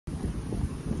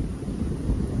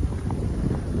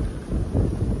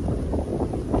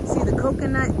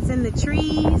coconuts in the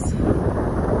trees.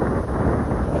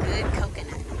 Good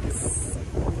coconuts.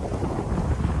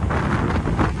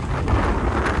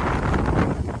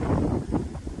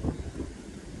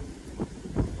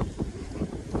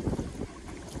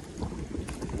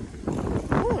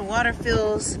 Ooh, the water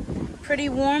feels pretty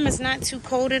warm. It's not too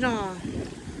cold at all.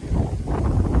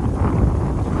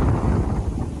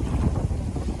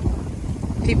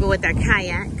 People with their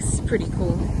kayaks, pretty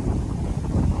cool.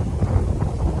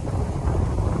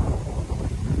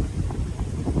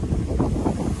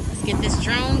 Let's get this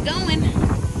drone going.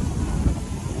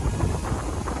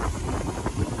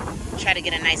 Try to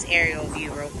get a nice aerial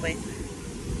view real quick.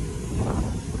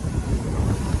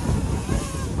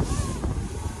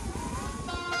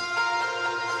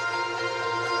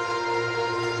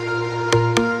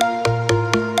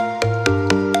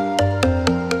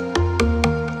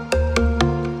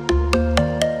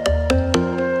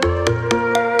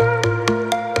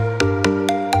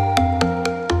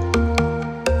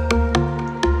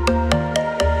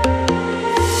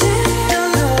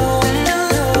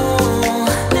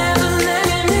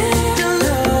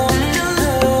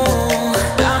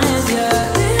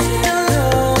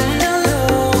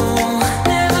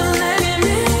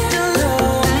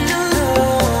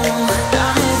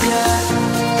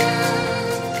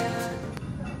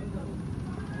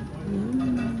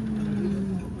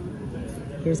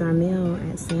 Here's our meal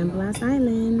at Blas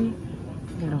Island.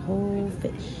 Got a whole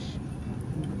fish.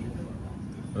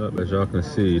 As y'all can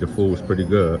see, the food's pretty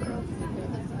good.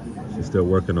 She's still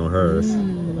working on hers.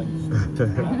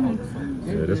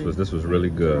 Yeah, this was really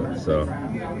good. So.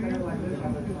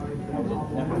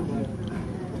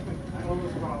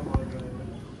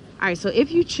 All right, so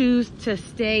if you choose to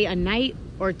stay a night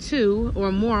or two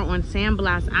or more on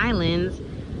Blas Islands,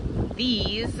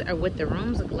 these are what the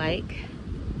rooms look like.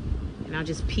 And I'll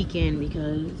just peek in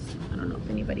because I don't know if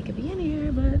anybody could be in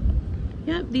here, but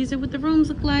yep, these are what the rooms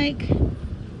look like.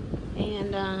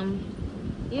 And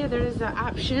yeah, there's an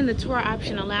option. The tour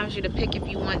option allows you to pick if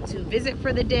you want to visit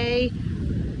for the day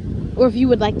or if you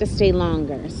would like to stay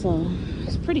longer. So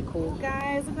it's pretty cool.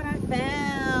 Guys, look what I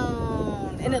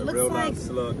found. And it looks real like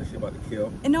slug that she about to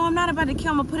kill. And no, I'm not about to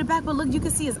kill. I'm gonna put it back, but look, you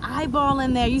can see his eyeball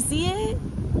in there. You see it?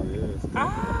 Yes.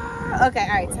 Ah, okay, all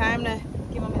right, time to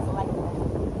give him his light.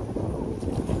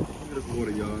 Look at this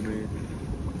water, y'all, man.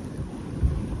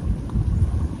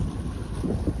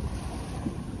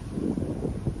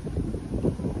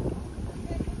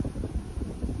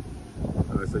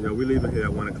 Alright, so y'all, we leaving here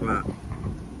at 1 o'clock.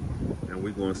 And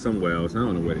we going somewhere else. I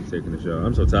don't know where they're taking us, y'all.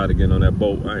 I'm so tired of getting on that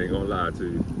boat. I ain't gonna lie to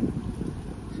you.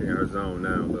 She in her zone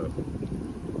now, look.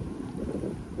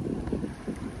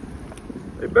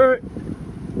 Hey, Barrett.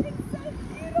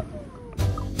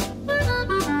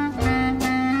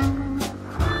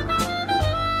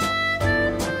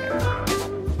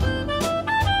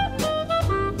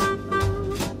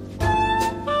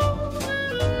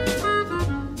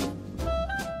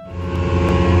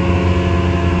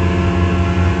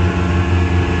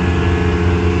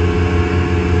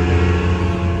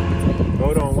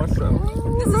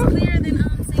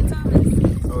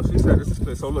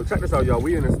 So look, check this out, y'all.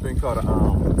 We in this thing called a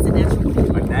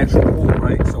natural pool,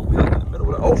 right? So we like in the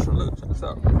middle of the ocean. Look, check this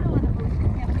out.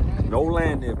 No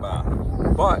land nearby,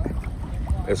 but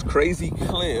it's crazy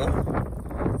clear.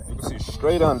 You can see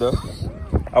straight under.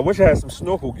 I wish I had some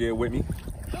snorkel gear with me.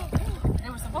 They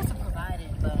were supposed to provide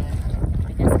it, but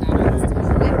I guess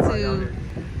not.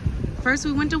 First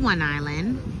we went to one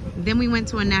island, then we went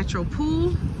to a natural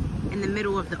pool in the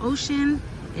middle of the ocean.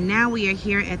 And now we are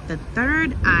here at the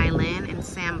third island in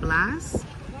Blas,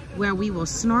 where we will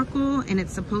snorkel, and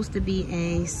it's supposed to be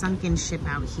a sunken ship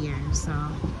out here. So,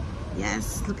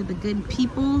 yes, look at the good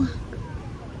people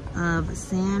of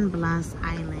Blas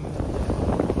Island.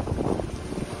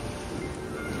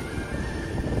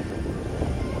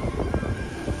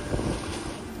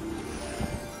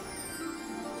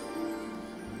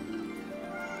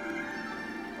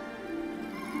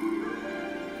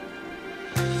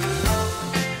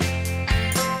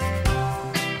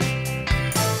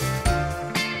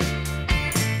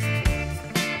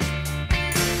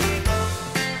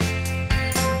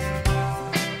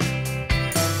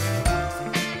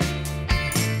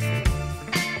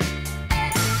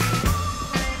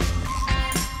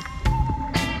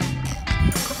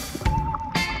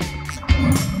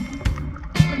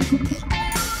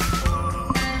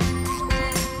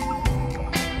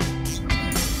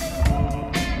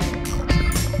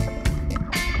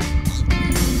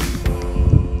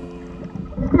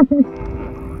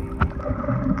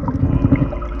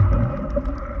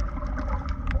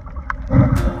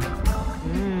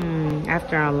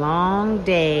 After a long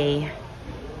day,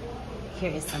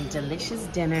 Here is some delicious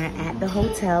dinner at the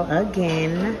hotel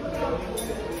again.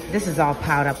 This is all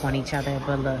piled up on each other,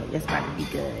 but look, it's about to be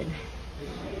good.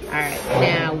 All right,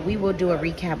 now we will do a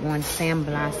recap on San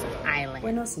Blas Island.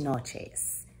 Buenos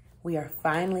noches. We are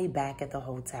finally back at the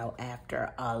hotel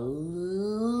after a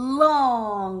long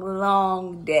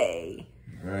day.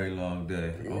 Very long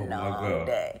day. Oh my God.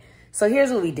 Day. So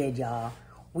here's what we did, y'all.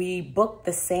 We booked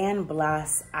the San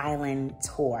Blas Island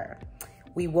tour.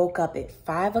 We woke up at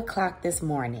 5 o'clock this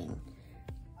morning.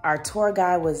 Our tour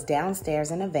guide was downstairs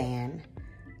in a van.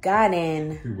 Got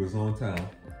in. He was on time.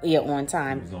 Yeah, on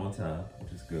time. He was on time,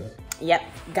 which is good. Yep,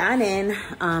 got in.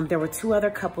 There were 2 other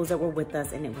couples that were with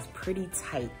us, and it was pretty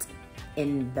tight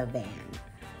in the van.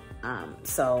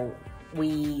 So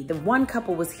the one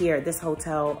couple was here at this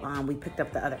hotel. We picked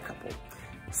up the other couple.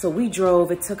 So we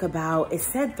drove. It took about, it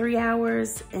said 3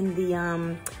 hours in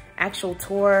the actual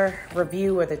tour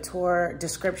review or the tour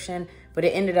description, but it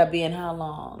ended up being how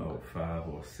long? Oh, 5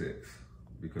 or 6.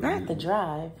 Because not the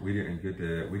drive. We didn't get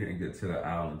there. We didn't get to the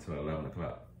island until 11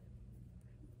 o'clock.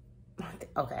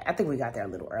 Okay, I think we got there a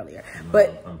little earlier. No,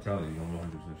 but I'm telling you, I'm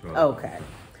 100% sure. Okay,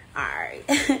 all right.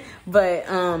 But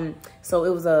so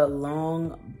it was a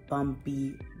long,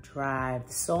 bumpy drive.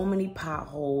 So many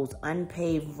potholes,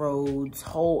 unpaved roads.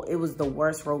 It was the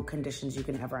worst road conditions you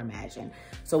can ever imagine.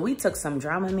 So we took some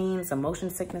Dramamine, some motion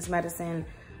sickness medicine.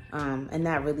 And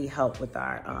that really helped with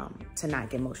our, to not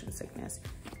get motion sickness.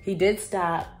 He did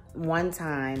stop one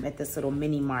time at this little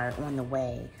mini mart on the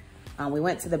way. We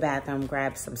went to the bathroom,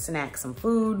 grabbed some snacks, some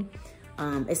food.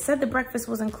 It said the breakfast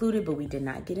was included, but we did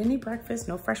not get any breakfast,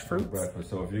 no fresh fruits. No breakfast.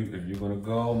 So if you're gonna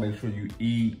go, make sure you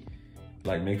eat,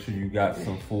 like make sure you got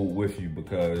some food with you,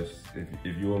 because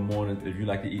if you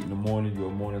like to eat in the morning, you're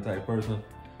a morning type person,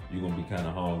 you're gonna be kind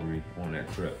of hungry on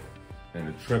that trip. And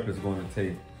the trip is gonna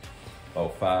take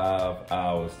 5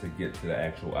 hours to get to the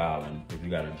actual island. If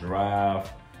you gotta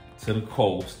drive to the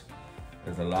coast,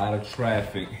 there's a lot of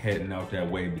traffic heading out that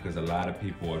way because a lot of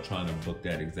people are trying to book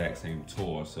that exact same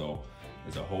tour. So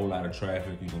there's a whole lot of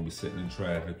traffic. You're gonna be sitting in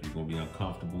traffic. You're gonna be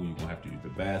uncomfortable. You're gonna have to use the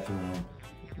bathroom,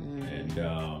 and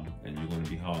you're gonna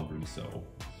be hungry. So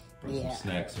bring some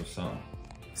snacks or something.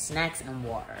 Snacks and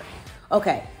water.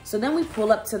 Okay, so then we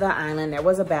pull up to the island. There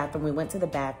was a bathroom. We went to the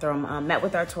bathroom, met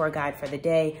with our tour guide for the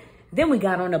day. Then we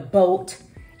got on a boat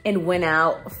and went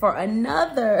out for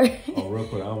another. Oh, real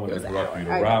quick, I don't want to interrupt you. The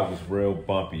ride was real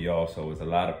bumpy, y'all, so it was a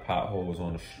lot of potholes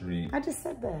on the street. I just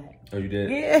said that. Oh, you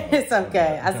did? Yeah, it's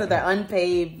okay. I said that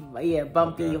unpaved,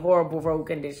 bumpy, horrible road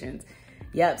conditions.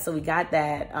 Yep, so we got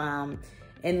that.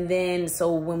 And then,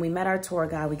 so when we met our tour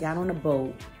guide, we got on a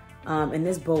boat. And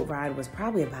this boat ride was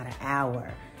probably about an hour.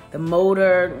 The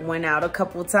motor went out a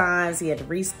couple times. He had to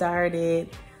restart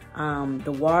it.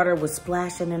 The water was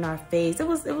splashing in our face. It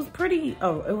was pretty,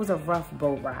 it was a rough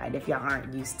boat ride if y'all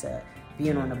aren't used to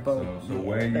being on a boat. So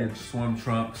wear your swim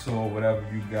trunks or whatever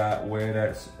you got, wear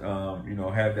that,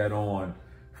 have that on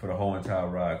for the whole entire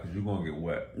ride, because you're gonna get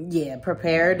wet. Yeah,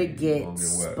 prepare to get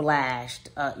splashed.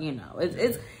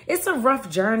 It's a rough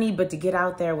journey, but to get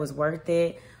out there was worth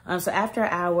it. So after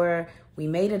an hour, we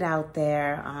made it out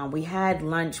there. We had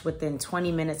lunch within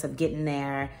 20 minutes of getting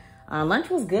there. Lunch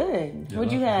was good. Yeah,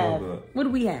 What'd you have? What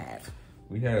did we have?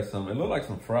 We had some, it looked like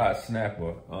some fried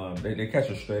snapper. They catch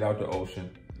it straight out the ocean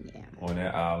on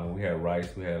that island. We had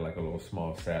rice. We had like a little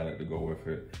small salad to go with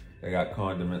it. They got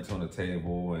condiments on the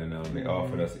table, and they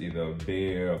offered us either a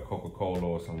beer, or Coca-Cola,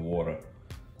 or some water.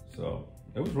 So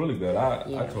it was really good. I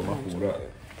tore my food up.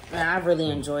 I really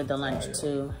enjoyed the lunch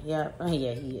too. Yeah. Oh,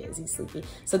 yeah, he is. He's sleepy.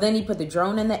 So then he put the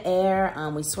drone in the air.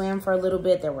 We swam for a little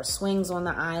bit. There were swings on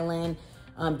the island.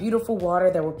 Beautiful water.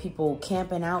 There were people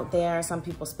camping out there. Some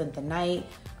people spent the night.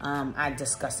 I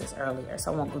discussed this earlier,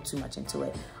 so I won't go too much into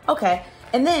it. Okay.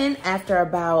 And then after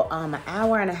about an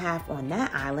hour and a half on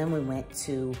that island, we went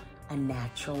to a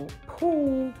natural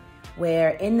pool where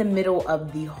in the middle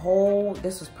of the whole,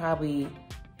 this was probably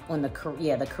on the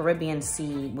Caribbean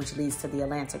Sea, which leads to the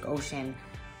Atlantic Ocean.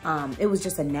 It was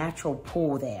just a natural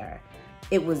pool there.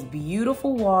 It was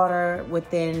beautiful water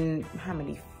within how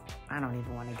many, I don't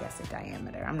even want to guess the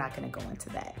diameter. I'm not going to go into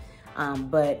that.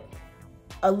 But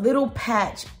a little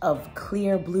patch of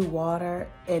clear blue water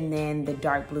and then the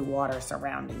dark blue water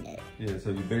surrounding it. Yeah,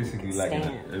 so you basically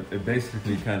it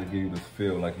basically kind of gives you this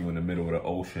feel like you're in the middle of the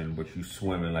ocean, but you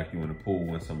swimming like you're in a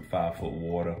pool in some 5-foot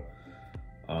water.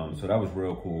 So that was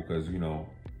real cool because, you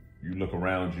look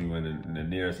around you and the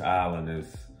nearest island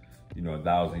is,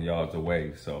 1,000 yards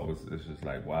away. So it's just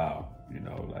like, wow, we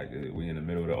in the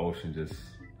middle of the ocean just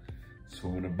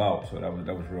swimming about. So that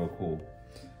was real cool.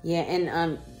 Yeah,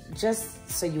 and just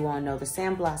so you all know, the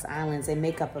San Blas Islands, they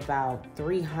make up about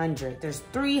 300. There's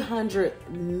 300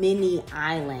 mini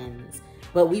islands,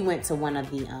 but we went to one of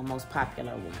the most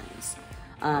popular ones.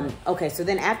 Okay, so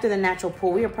then after the natural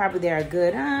pool, we were probably there a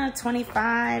good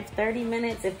 25, 30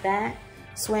 minutes, if that.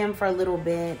 Swam for a little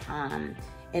bit.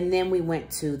 And then we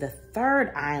went to the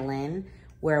third island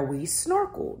where we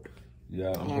snorkeled.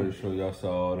 Yeah, I'm pretty sure y'all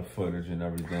saw all the footage and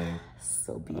everything.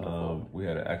 So beautiful. We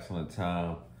had an excellent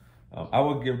time. I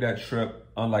would give that trip,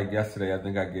 unlike yesterday, I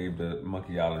think I gave the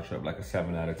Monkey Island trip like a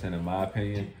 7 out of 10 in my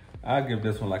opinion. I'd give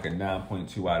this one like a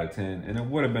 9.2 out of 10. And it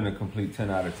would have been a complete 10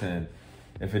 out of 10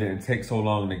 if it didn't take so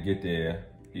long to get there.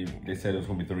 They said it was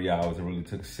gonna be 3 hours. It really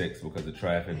took 6 because of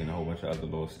traffic and a whole bunch of other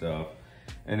little stuff.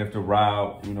 And if the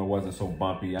ride, you know, wasn't so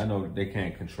bumpy, I know they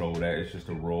can't control that. It's just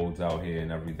the roads out here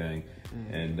and everything.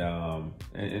 And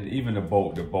even the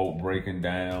boat breaking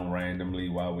down randomly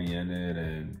while we in it,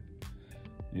 and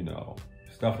you know,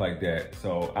 stuff like that.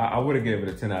 So I would have given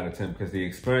it a 10 out of 10 because the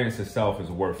experience itself is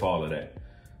worth all of that.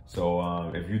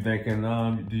 So if you're thinking,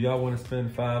 do y'all want to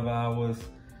spend 5 hours,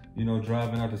 you know,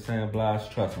 driving out to San Blas,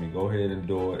 trust me, go ahead and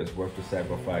do it. It's worth the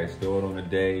sacrifice. Do it on a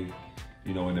day,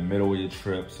 you know, in the middle of your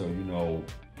trip, so you know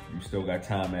you still got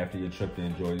time after your trip to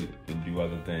enjoy it and do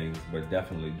other things. But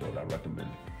definitely do it. I recommend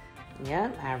it.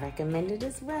 Yep, I recommend it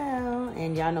as well.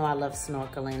 And y'all know I love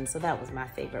snorkeling, so that was my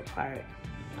favorite part.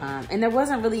 And there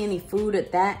wasn't really any food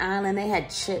at that island. They had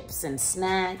chips and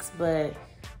snacks, but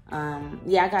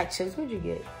yeah, I got chips. What'd you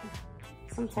get?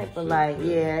 Some type of like,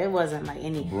 yeah, it wasn't like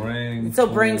any. Bring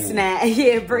snack.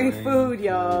 Yeah, bring food,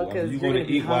 y'all, because you're gonna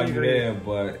eat while you're there.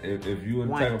 But if you're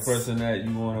the type of person that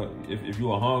you wanna, if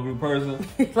you're a hungry person,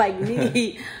 like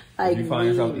me, like if you find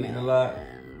yourself eating a lot,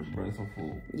 bring some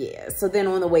food. Yeah. So then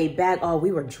on the way back,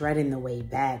 we were dreading the way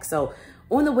back. So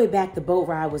on the way back, the boat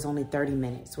ride was only 30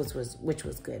 minutes, which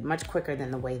was good, much quicker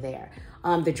than the way there.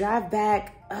 The drive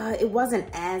back, it wasn't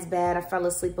as bad. I fell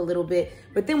asleep a little bit,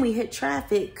 but then we hit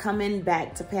traffic coming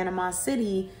back to Panama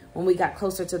City when we got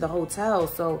closer to the hotel.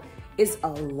 So it's a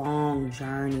long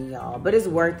journey, y'all, but it's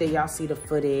worth it. Y'all see the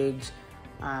footage.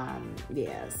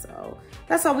 Yeah, so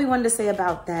that's all we wanted to say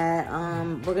about that.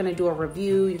 We're gonna do a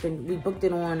review. We booked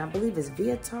it on, I believe it's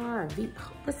Viator,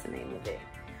 what's the name of it?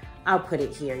 I'll put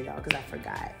it here, y'all, because I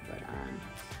forgot. But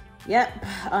yep,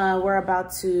 we're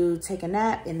about to take a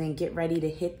nap and then get ready to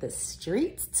hit the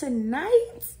streets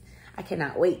tonight. I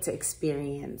cannot wait to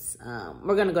experience.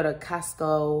 We're gonna go to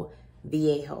Casco,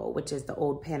 Viejo, which is the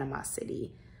old Panama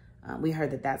City. We heard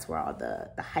that that's where all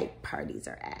the hype parties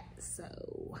are at.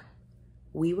 So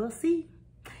we will see,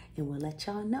 and we'll let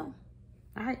y'all know.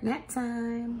 All right, nap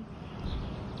time.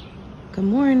 Good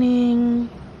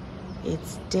morning.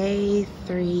 It's day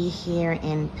 3 here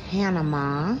in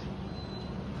Panama.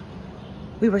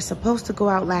 We were supposed to go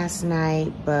out last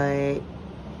night, but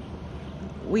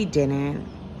we didn't.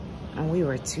 And we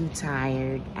were too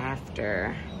tired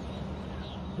after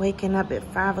waking up at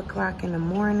 5 o'clock in the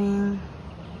morning.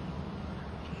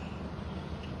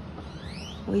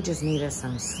 We just needed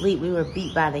some sleep. We were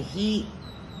beat by the heat.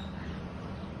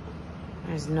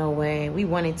 There's no way. We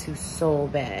wanted to so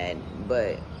bad,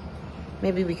 but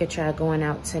maybe we could try going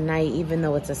out tonight, even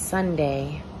though it's a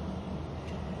Sunday.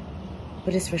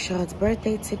 But it's Rashad's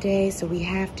birthday today, so we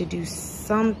have to do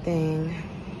something.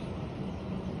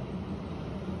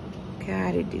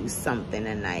 Gotta do something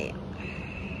tonight.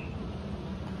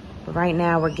 But right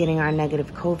now, we're getting our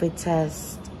negative COVID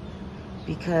test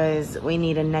because we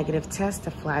need a negative test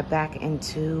to fly back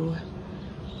into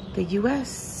the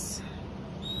U.S.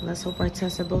 Let's hope our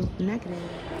tests are both negative.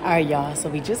 All right, y'all, so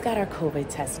we just got our COVID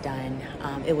test done.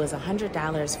 It was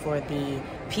 $100 for the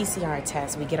PCR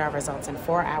test. We get our results in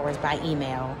 4 hours by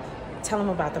email. Tell them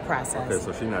about the process. Okay,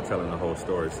 so she's not telling the whole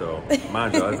story. So,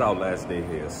 mind you, it's our last day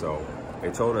here. So, they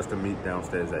told us to meet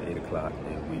downstairs at 8 o'clock,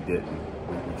 and we didn't.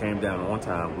 We came down on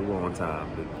time. We were on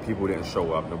time. The people didn't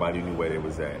show up. Nobody knew where they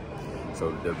was at. So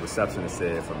the receptionist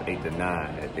said from 8 to 9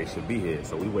 that they should be here.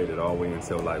 So we waited all the way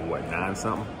until like, what, 9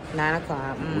 something? 9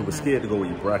 o'clock. Mm-hmm. We were scared to go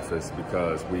eat breakfast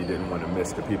because we didn't want to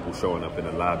miss the people showing up in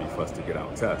the lobby for us to get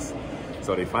our tests.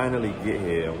 So they finally get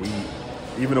here.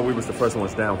 Even though we was the first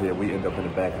ones down here, we ended up in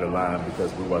the back of the line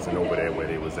because we wasn't over there where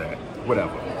they was at.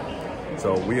 Whatever.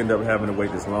 So we ended up having to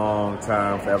wait this long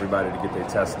time for everybody to get their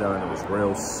test done. It was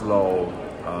real slow.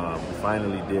 We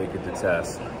finally did get the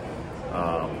test.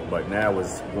 But now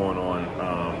it's going on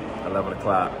 11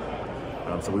 o'clock.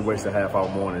 So we wasted half our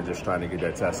morning just trying to get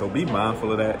that test. So be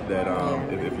mindful of that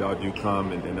if y'all do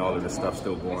come and all of this stuff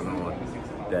still going on,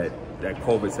 that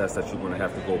COVID test that you're going to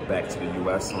have to go back to the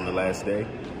U.S. on the last day,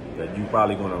 that you're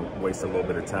probably going to waste a little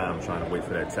bit of time trying to wait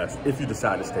for that test if you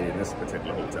decide to stay in this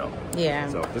particular hotel. Yeah.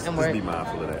 So just be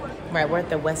mindful of that. Right, we're at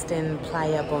the Westin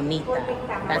Playa Bonita.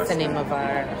 That's the name of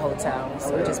our hotel.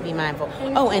 So just be mindful.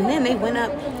 Oh, and then they went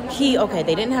up.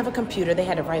 They didn't have a computer. They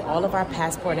had to write all of our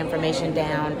passport information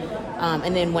down.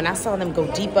 And then when I saw them go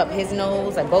deep up his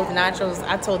nose, like both nachos,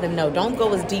 I told them, no, don't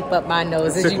go as deep up my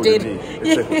nose as you did.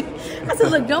 I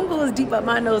said, look, don't go as deep up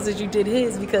my nose as you did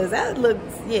his, because that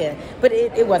looks, But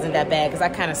it wasn't that bad because I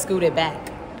kind of scooted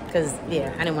back because, I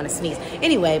didn't want to sneeze.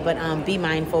 Anyway, but be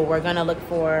mindful. We're going to look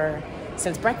for,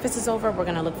 since breakfast is over, we're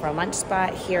going to look for a lunch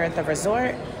spot here at the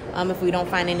resort. If we don't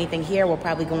find anything here, we'll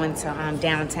probably go into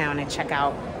downtown and check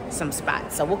out some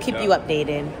spots. So we'll keep you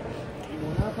updated.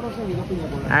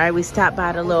 All right, we stopped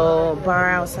by the little bar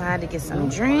outside to get some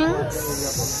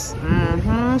drinks.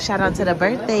 Shout out to the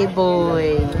birthday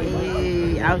boy.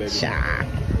 Hey, oucha.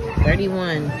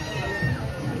 31.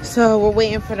 So we're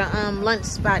waiting for the lunch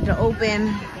spot to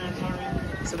open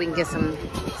so we can get something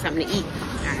to eat.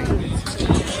 All right.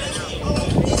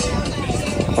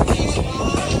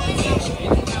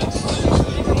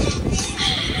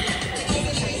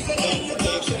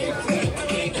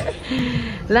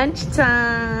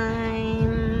 Lunchtime.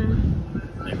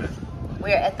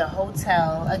 We're at the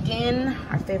hotel again,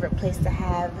 our favorite place to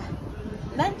have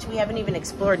lunch. We haven't even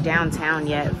explored downtown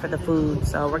yet for the food,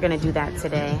 so we're gonna do that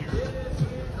today.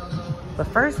 But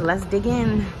first, let's dig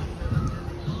in.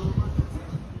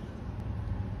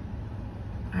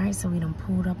 All right, so we done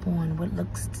pulled up on what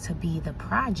looks to be the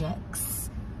projects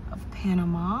of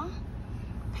Panama.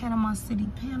 Panama City,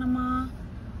 Panama.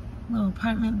 Little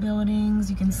apartment buildings.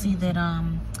 You can see that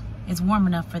it's warm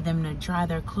enough for them to dry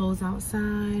their clothes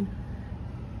outside.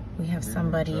 We have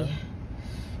somebody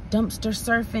dumpster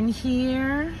surfing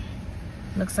here.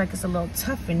 Looks like it's a little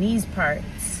tough in these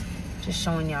parts. Just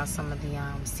showing y'all some of the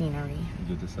scenery.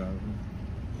 You did the side?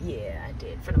 Yeah, I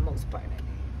did for the most part.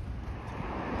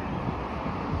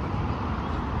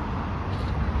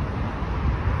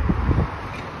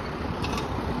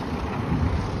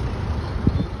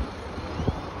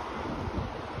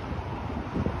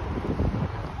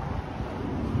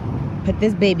 Put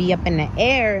this baby up in the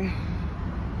air.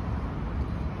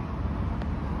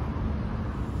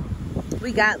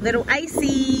 We got little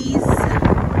ices. Yummy.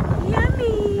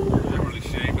 They really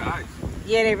shaved the ice.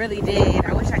 Yeah, they really did.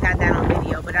 I wish I got that on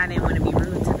video, but I didn't want to be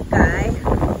rude to the guy.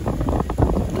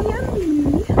 Yummy.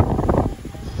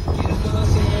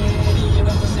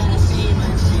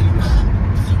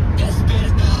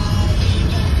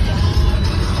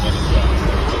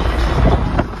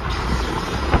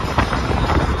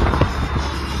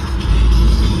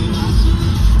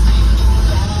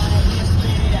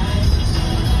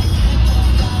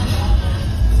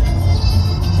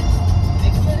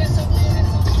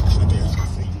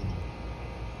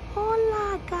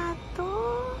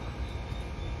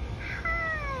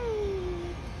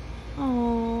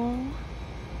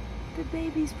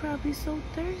 Baby's probably so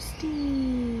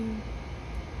thirsty.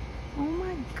 Oh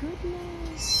my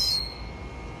goodness.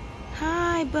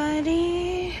 Hi,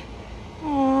 buddy.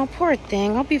 Oh, poor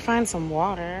thing. Hope you find some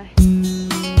water.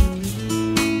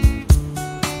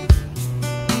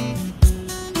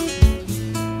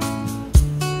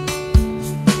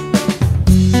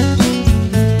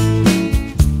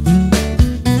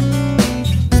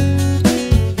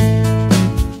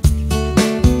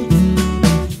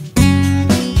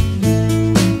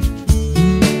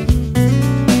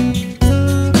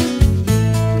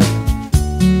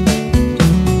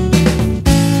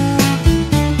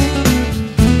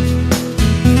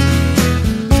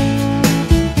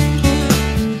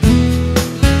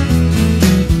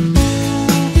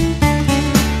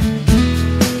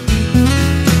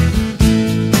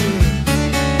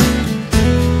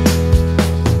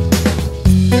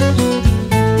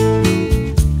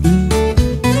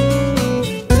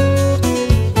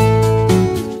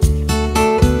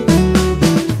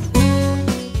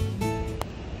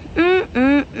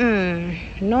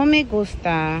 No me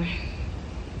gusta.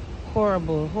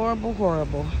 Horrible, horrible,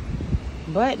 horrible.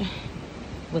 But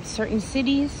with certain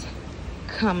cities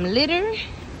come litter.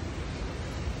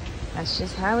 That's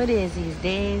just how it is these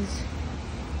days.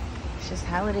 It's just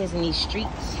how it is in these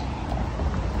streets.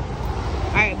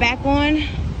 All right, back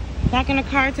in the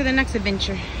car to the next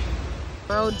adventure.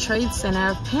 World Trade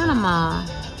Center of Panama.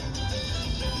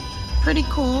 Pretty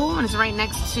cool, and it's right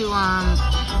next to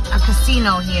a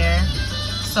casino here.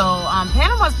 So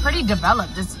Panama's pretty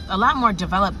developed. It's a lot more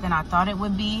developed than I thought it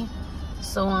would be.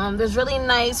 So there's really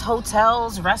nice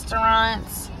hotels,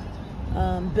 restaurants,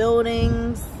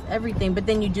 buildings, everything. But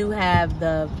then you do have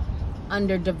the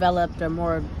underdeveloped or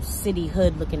more city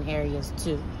hood looking areas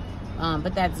too.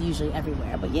 But that's usually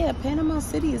everywhere. But yeah, Panama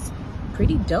City is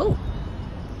pretty dope.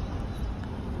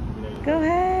 Go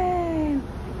ahead.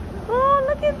 Oh,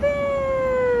 look at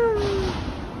them.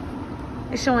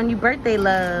 It's showing you birthday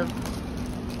love.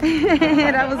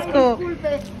 That was cool.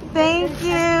 Thank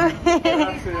you.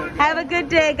 Have a good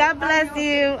day. God bless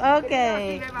you.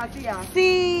 Okay.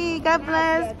 See. God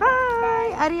bless.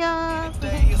 Bye. Adios.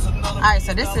 All right,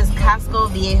 so this is Casco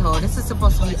Viejo. This is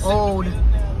supposed to be old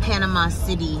Panama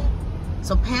City.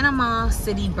 So Panama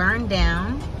City burned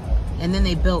down, and then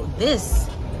they built this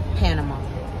Panama.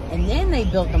 And then they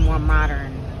built the more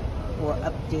modern or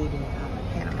updated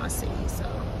Panama City. So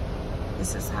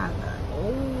this is how the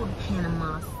old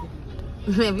Panama City.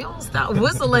 Man, if you don't stop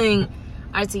whistling. All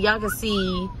right, so y'all can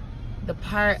see the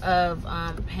part of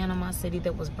Panama City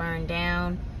that was burned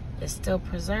down is still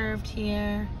preserved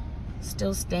here.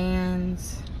 Still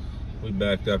stands. We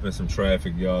backed up in some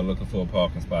traffic, y'all, looking for a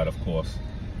parking spot, of course.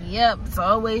 Yep, it's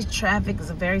always traffic. It's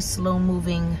a very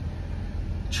slow-moving,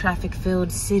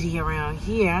 traffic-filled city around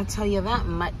here. I tell you that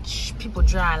much. People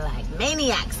drive like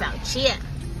maniacs out here.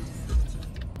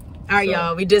 All right,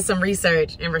 y'all, we did some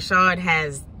research, and Rashad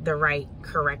has the right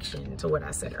correction to what I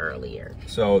said earlier.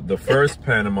 So the first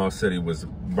Panama City was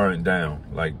burnt down.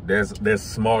 Like there's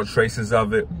small traces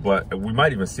of it, but we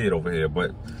might even see it over here,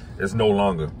 but it's no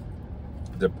longer.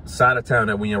 The side of town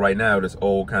that we in right now, this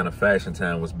old kind of fashion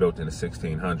town, was built in the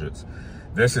 1600s.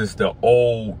 This is the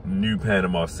old new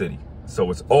Panama City.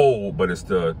 So it's old, but it's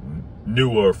the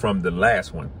newer from the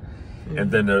last one.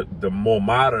 And then the more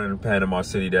modern Panama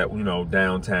City that, you know,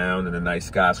 downtown and the nice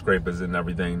skyscrapers and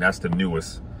everything, that's the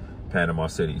newest Panama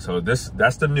City. So that's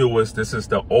the newest. This is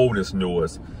the oldest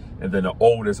newest. And then the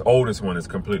oldest one is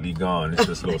completely gone. It's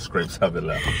just little scrapes of it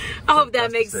left. I hope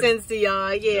that makes sense to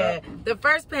y'all. Yeah. The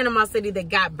first Panama City that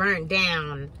got burnt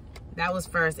down, that was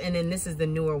first. And then this is the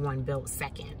newer one built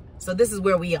second. So this is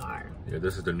where we are. Yeah,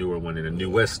 this is the newer one. And the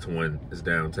newest one is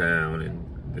downtown and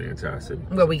the entire city.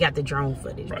 Where we got the drone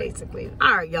footage, basically.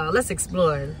 All right, y'all, let's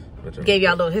explore. Gave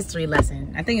y'all a little history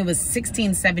lesson. I think it was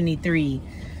 1673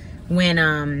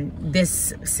 when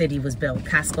this city was built,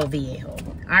 Casco Viejo.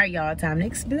 All right, y'all, time to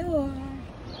explore.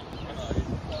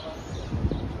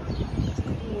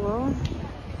 Cool.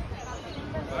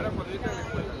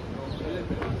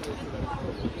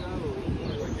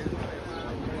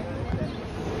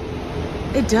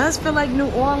 It does feel like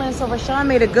New Orleans, so Rashad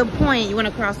made a good point. You want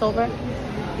to cross over?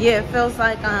 Yeah, it feels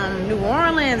like New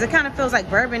Orleans. It kind of feels like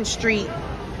Bourbon Street,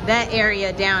 that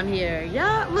area down here.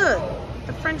 Yeah, look,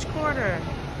 the French Quarter.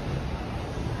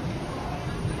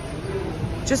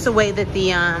 Just the way that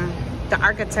the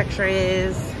architecture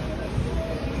is.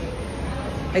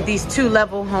 Like these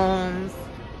two-level homes.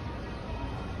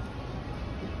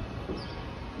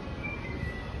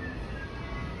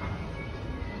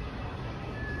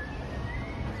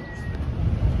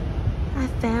 I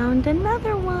found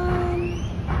another one.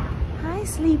 Hi,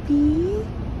 Sleepy.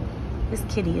 This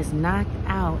kitty is knocked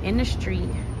out in the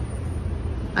street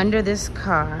under this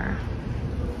car.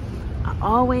 I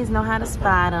always know how to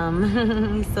spot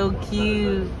him. He's so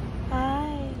cute.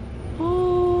 Hi.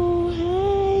 Oh,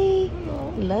 hi.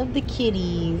 Love the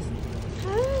kitties.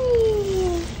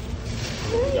 Hi.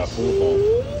 We got food home.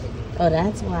 Oh,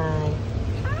 that's why.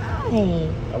 Hi.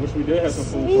 I wish we did have some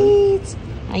food for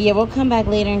you. Yeah, we'll come back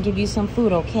later and give you some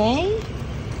food, okay?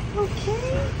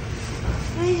 Okay.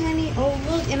 Hi, honey. Oh,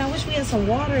 look, and I wish we had some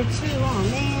water, too. Oh,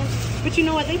 man. But you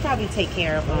know what? They probably take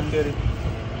care of them. Kitty.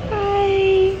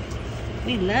 Hi.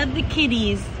 We love the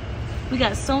kitties. We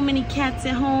got so many cats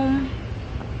at home.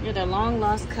 You're their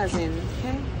long-lost cousin,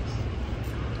 okay?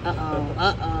 Uh-oh,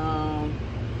 uh-oh.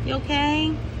 You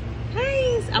okay?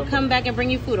 Hi. I'll come back and bring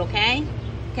you food, okay?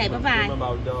 Okay, bye-bye.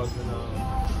 About dogs and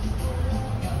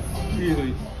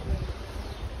easily.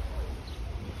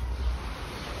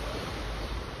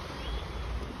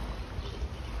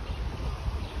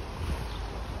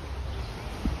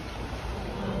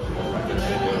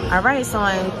 All right, so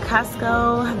in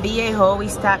Casco Viejo, we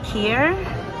stopped here.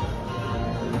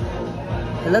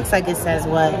 It looks like it says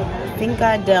what?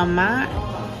 Finca del Mar,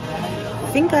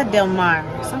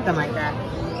 something like that.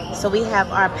 So we have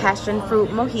our passion fruit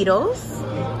mojitos.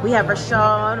 We have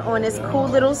Rashad on this cool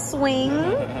little swing.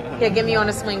 Here, get me on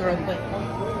a swing real quick.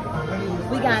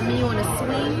 We got me on a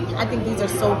swing. I think these are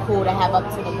so cool to have up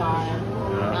to the bar.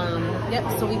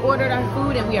 Yep, so we ordered our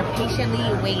food and we are patiently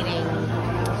waiting.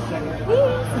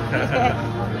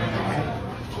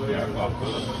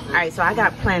 All right, so I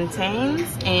got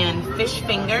plantains and fish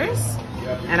fingers.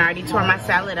 And I already tore my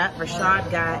salad up.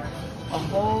 Rashad got a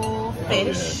whole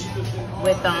fish.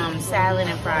 with salad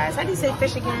and fries. How do you say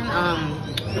fish again?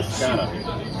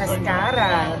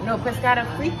 Pescada. No, pescada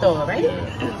frito, right?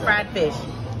 Fried fish.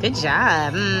 Good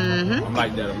job. Mm-hmm. I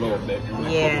like that a little bit.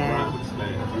 Yeah.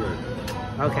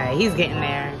 Okay, he's getting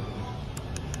there.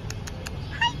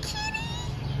 Hi,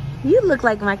 kitty. You look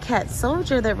like my cat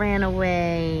Soldier that ran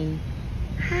away.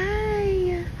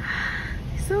 Hi.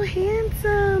 So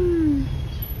handsome.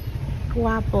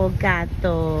 Guapo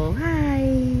gato.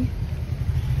 Hi.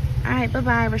 All right,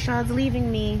 bye-bye. Rashad's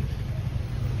leaving me.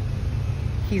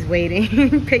 He's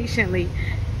waiting patiently.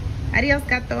 Adios,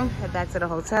 gato. Head back to the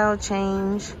hotel,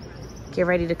 change, get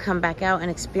ready to come back out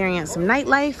and experience some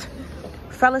nightlife.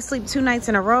 Fell asleep 2 nights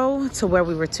in a row to where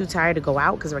we were too tired to go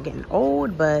out because we're getting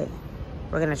old, but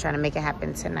we're gonna try to make it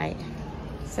happen tonight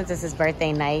since it's his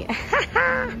birthday night.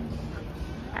 All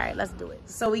right, let's do it.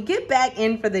 So we get back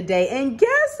in for the day, and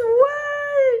guess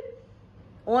what?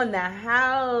 On the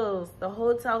house, the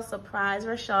hotel surprised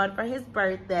Rashad for his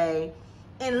birthday.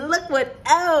 And look what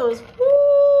else.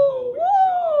 Woo!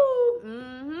 Woo!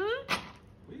 Mm-hmm.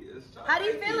 How do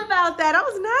you feel about that? That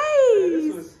was nice. Yeah,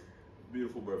 this was a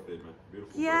beautiful birthday, man.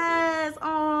 Beautiful yes.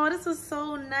 Oh, this was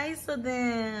so nice of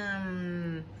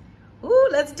them. Ooh,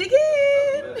 let's dig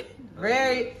in.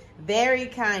 Very, very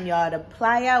kind, y'all. The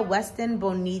Playa Western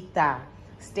Bonita.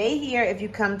 Stay here if you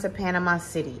come to Panama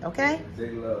City, okay?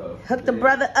 They love. Hook the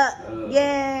brother up.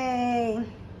 Yay.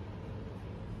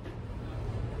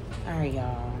 All right,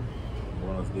 y'all.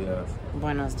 Buenos dias.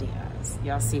 Buenos dias.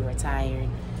 Y'all see we're tired.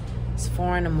 It's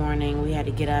 4 in the morning. We had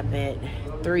to get up at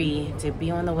 3 to be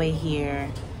on the way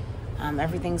here.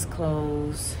 Everything's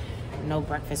closed. No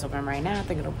breakfast open right now. I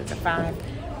think it opens at 5.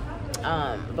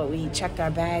 But we checked our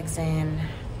bags in.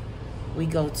 We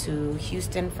go to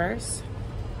Houston first.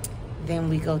 Then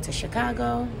we go to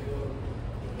Chicago.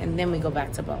 And then we go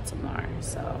back to Baltimore.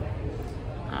 So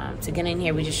to get in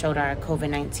here, we just showed our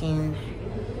COVID-19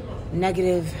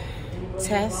 negative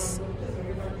test.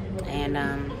 And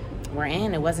we're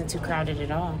in. It wasn't too crowded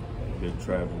at all. Big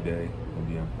travel day. We'll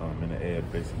be in the air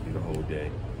basically the whole day.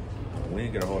 We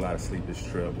didn't get a whole lot of sleep this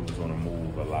trip. We was on the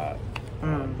move a lot.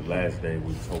 The last day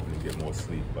we was hoping to get more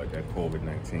sleep, but that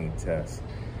COVID-19 test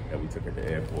that we took at the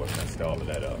airport messed all of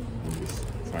that up. We was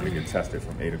trying to get tested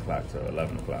from 8 o'clock to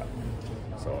 11 o'clock.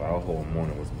 So our whole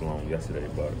morning was blown yesterday,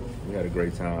 but we had a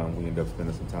great time. We ended up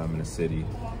spending some time in the city.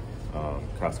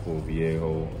 Casco,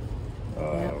 Viejo. I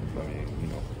mean, you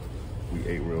know, we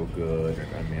ate real good,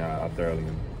 and I mean, I thoroughly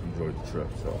enjoyed the trip.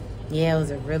 So yeah, it was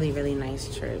a really, really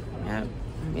nice trip. Yep.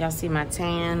 Y'all see my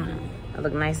tan? I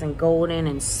look nice and golden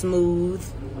and smooth.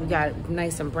 We got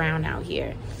nice and brown out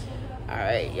here. All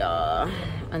right, y'all.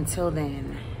 Until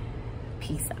then,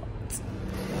 peace out.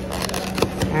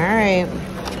 All right.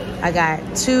 I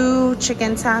got 2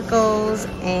 chicken tacos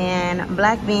and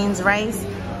black beans rice.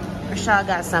 Rashad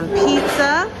got some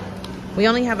pizza. We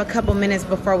only have a couple minutes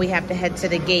before we have to head to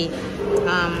the gate.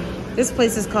 This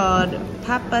place is called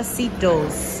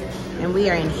Papacitos, and we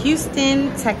are in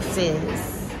Houston, Texas.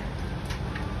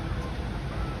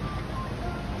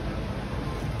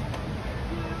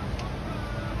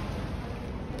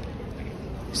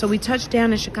 So we touched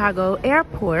down in Chicago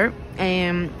airport,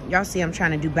 and y'all see I'm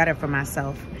trying to do better for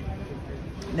myself.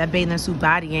 That bathing suit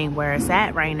body ain't where it's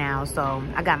at right now. So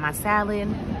I got my salad.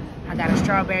 I got a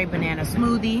strawberry banana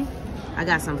smoothie. I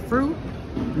got some fruit.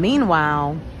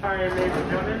 Meanwhile,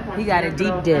 he got a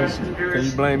deep dish. can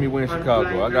you blame me? We in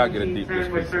Chicago. I gotta get a deep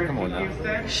dish pizza. Come on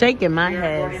now. Shaking my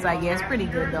head. It's like, yeah, it's pretty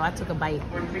good though. I took a bite.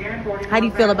 How do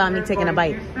you feel about me taking a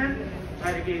bite?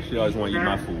 She always want to eat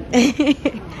my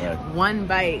food. One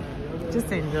bite.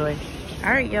 Just enjoy.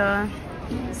 All right, y'all.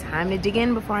 It's time to dig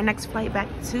in before our next flight back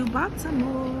to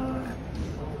Baltimore.